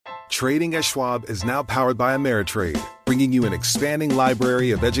Trading at Schwab is now powered by Ameritrade, bringing you an expanding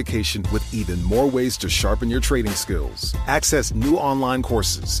library of education with even more ways to sharpen your trading skills. Access new online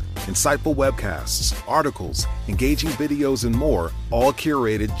courses, insightful webcasts, articles, engaging videos, and more, all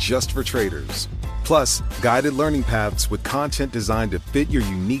curated just for traders. Plus, guided learning paths with content designed to fit your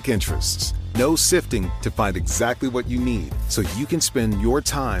unique interests. No sifting to find exactly what you need, so you can spend your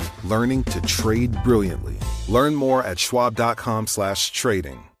time learning to trade brilliantly. Learn more at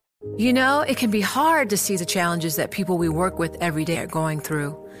schwab.com/trading. You know, it can be hard to see the challenges that people we work with every day are going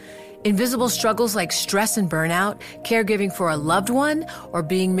through. Invisible struggles like stress and burnout, caregiving for a loved one, or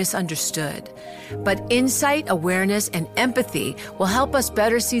being misunderstood. But insight, awareness, and empathy will help us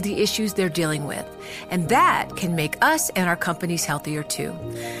better see the issues they're dealing with. And that can make us and our companies healthier too.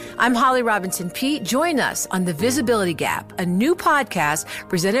 I'm Holly Robinson Peete. Join us on The Visibility Gap, a new podcast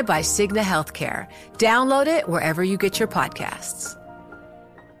presented by Cigna Healthcare. Download it wherever you get your podcasts.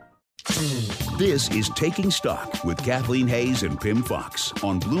 This is Taking Stock with Kathleen Hayes and Pim Fox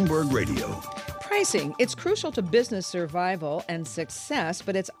on Bloomberg Radio. Pricing. It's crucial to business survival and success,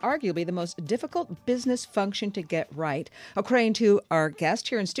 but it's arguably the most difficult business function to get right. According to our guest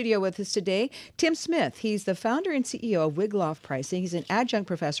here in studio with us today, Tim Smith. He's the founder and CEO of Wigloff Pricing. He's an adjunct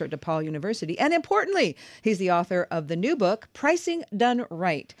professor at DePaul University. And importantly, he's the author of the new book, Pricing Done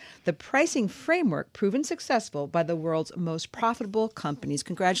Right, the pricing framework proven successful by the world's most profitable companies.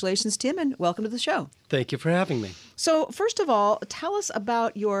 Congratulations, Tim, and welcome to the show. Thank you for having me. So first of all, tell us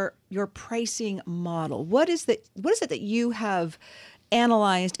about your pricing model. What is it that you have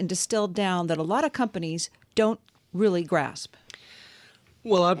analyzed and distilled down that a lot of companies don't really grasp?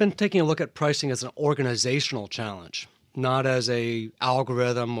 Well, I've been taking a look at pricing as an organizational challenge, not as a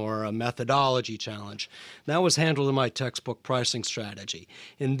algorithm or a methodology challenge. That was handled in my textbook, Pricing Strategy.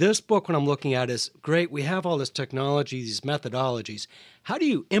 In this book, what I'm looking at is, great, we have all this technology, these methodologies. How do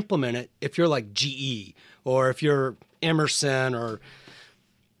you implement it if you're like GE or if you're Emerson or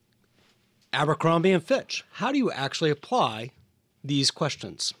Abercrombie and Fitch? How do you actually apply these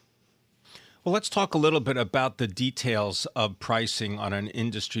questions? Well, let's talk a little bit about the details of pricing on an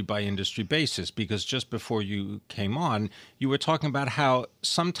industry-by-industry basis, because just before you came on, you were talking about how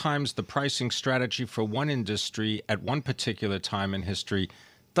sometimes the pricing strategy for one industry at one particular time in history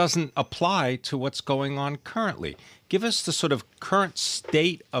doesn't apply to what's going on currently. Give us the sort of current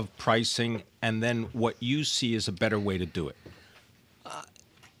state of pricing and then what you see as a better way to do it.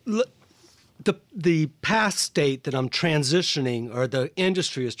 The past state that I'm transitioning, or the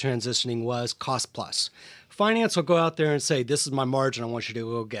industry is transitioning, was cost plus. Finance will go out there and say, this is my margin I want you to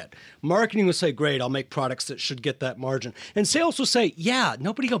go get. Marketing will say, great, I'll make products that should get that margin. And sales will say, yeah,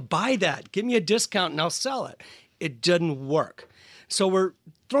 nobody will buy that. Give me a discount and I'll sell it. It didn't work. So we're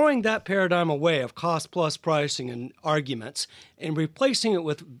throwing that paradigm away of cost plus pricing and arguments and replacing it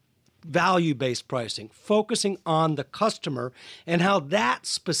with value-based pricing, focusing on the customer and how that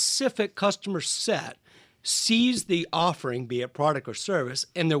specific customer set sees the offering, be it product or service,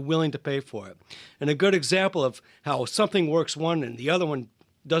 and they're willing to pay for it. And a good example of how something works one and the other one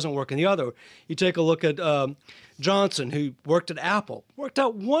doesn't work in the other, you take a look at Johnson, who worked at Apple. Worked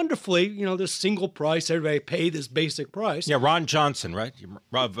out wonderfully, this single price, everybody paid this basic price. Yeah, Ron Johnson, right?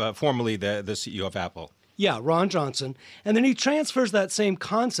 Formerly the CEO of Apple. Yeah, Ron Johnson. And then he transfers that same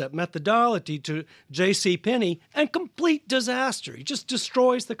concept, methodology, to J.C. Penney, and complete disaster. He just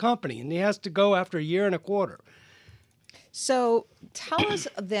destroys the company, and he has to go after a year and a quarter. So tell us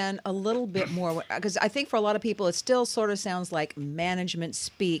then a little bit more, because I think for a lot of people it still sort of sounds like management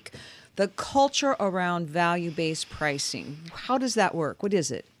speak. The culture around value-based pricing, how does that work? What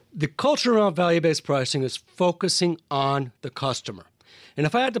is it? The culture around value-based pricing is focusing on the customer. And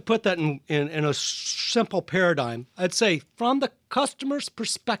if I had to put that in a simple paradigm, I'd say from the customer's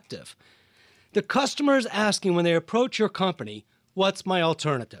perspective, the customer is asking when they approach your company, what's my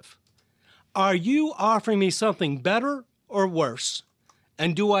alternative? Are you offering me something better or worse?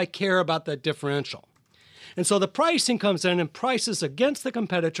 And do I care about that differential? And so the pricing comes in and prices against the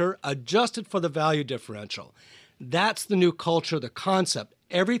competitor, adjusted for the value differential. That's the new culture, the concept.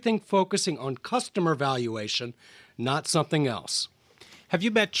 Everything focusing on customer valuation, not something else. Have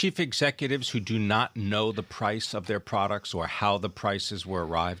you met chief executives who do not know the price of their products or how the prices were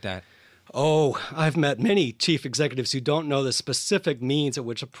arrived at? Oh, I've met many chief executives who don't know the specific means at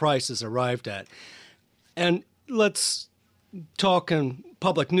which a price is arrived at. And let's talk in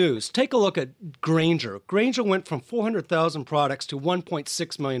public news. Take a look at Grainger. Grainger went from 400,000 products to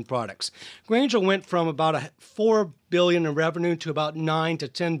 1.6 million products. Grainger went from about $4 billion in revenue to about $9 to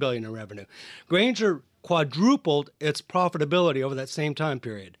 $10 billion in revenue. Grainger quadrupled its profitability over that same time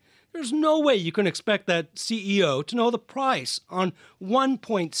period. There's no way you can expect that CEO to know the price on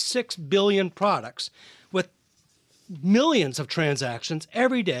 1.6 billion products with millions of transactions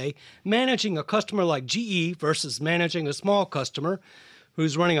every day, managing a customer like GE versus managing a small customer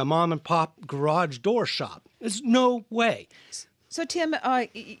who's running a mom-and-pop garage door shop. There's no way. So, Tim,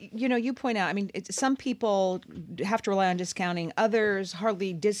 you point out, some people have to rely on discounting. Others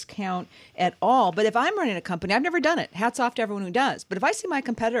hardly discount at all. But if I'm running a company, I've never done it. Hats off to everyone who does. But if I see my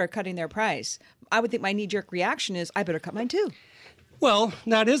competitor cutting their price, I would think my knee-jerk reaction is, I better cut mine too. Well,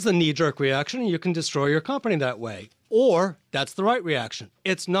 that is the knee-jerk reaction, and you can destroy your company that way. Or that's the right reaction.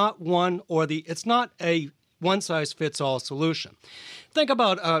 It's not it's not a one-size-fits-all solution. Think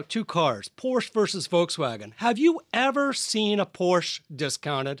about two cars, Porsche versus Volkswagen. Have you ever seen a Porsche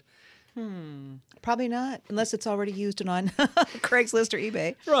discounted? Probably not, unless it's already used on Craigslist or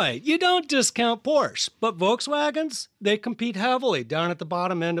eBay. Right. You don't discount Porsche, but Volkswagens, they compete heavily down at the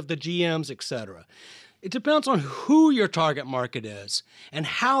bottom end of the GMs, etc. It depends on who your target market is and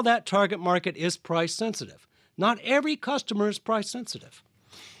how that target market is price sensitive. Not every customer is price sensitive.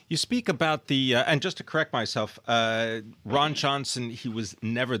 You speak about the, and just to correct myself, Ron Johnson, he was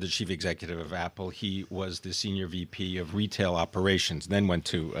never the chief executive of Apple. He was the senior VP of retail operations, then went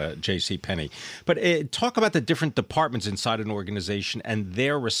to J.C. Penney. But talk about the different departments inside an organization and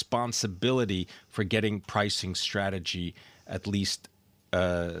their responsibility for getting pricing strategy at least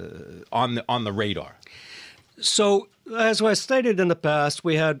on the radar. So, as I stated in the past,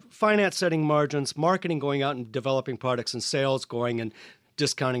 we had finance setting margins, marketing going out and developing products, and sales going and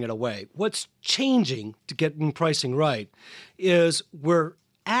discounting it away. What's changing to getting pricing right is we're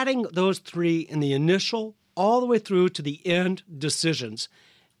adding those three in the initial all the way through to the end decisions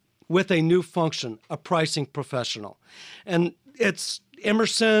with a new function, a pricing professional. And it's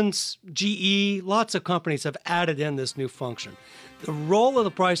Emerson's, GE, lots of companies have added in this new function. The role of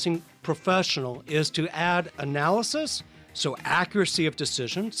the pricing professional is to add analysis, so accuracy of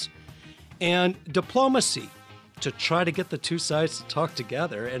decisions, and diplomacy, to try to get the two sides to talk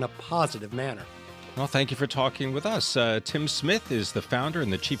together in a positive manner. Well, thank you for talking with us. Tim Smith is the founder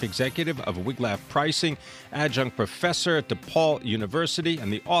and the chief executive of Wiglaf Pricing, adjunct professor at DePaul University,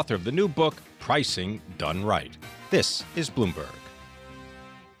 and the author of the new book, Pricing Done Right. This is Bloomberg.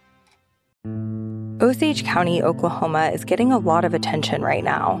 Osage County, Oklahoma is getting a lot of attention right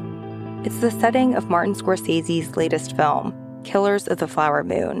now. It's the setting of Martin Scorsese's latest film, Killers of the Flower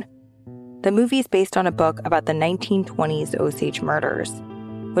Moon. The movie's based on a book about the 1920s Osage murders,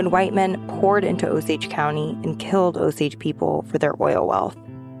 when white men poured into Osage County and killed Osage people for their oil wealth.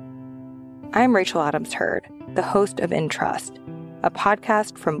 I'm Rachel Adams Hurd, the host of In Trust, a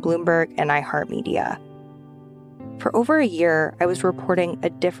podcast from Bloomberg and iHeartMedia. For over a year, I was reporting a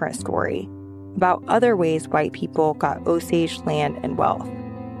different story about other ways white people got Osage land and wealth,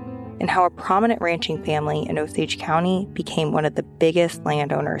 and how a prominent ranching family in Osage County became one of the biggest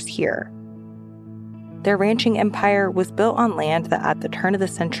landowners here. Their ranching empire was built on land that at the turn of the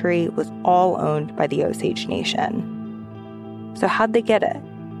century was all owned by the Osage Nation. So how'd they get it?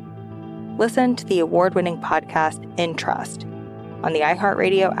 Listen to the award-winning podcast In Trust on the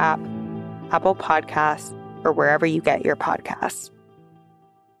iHeartRadio app, Apple Podcasts, or wherever you get your podcasts.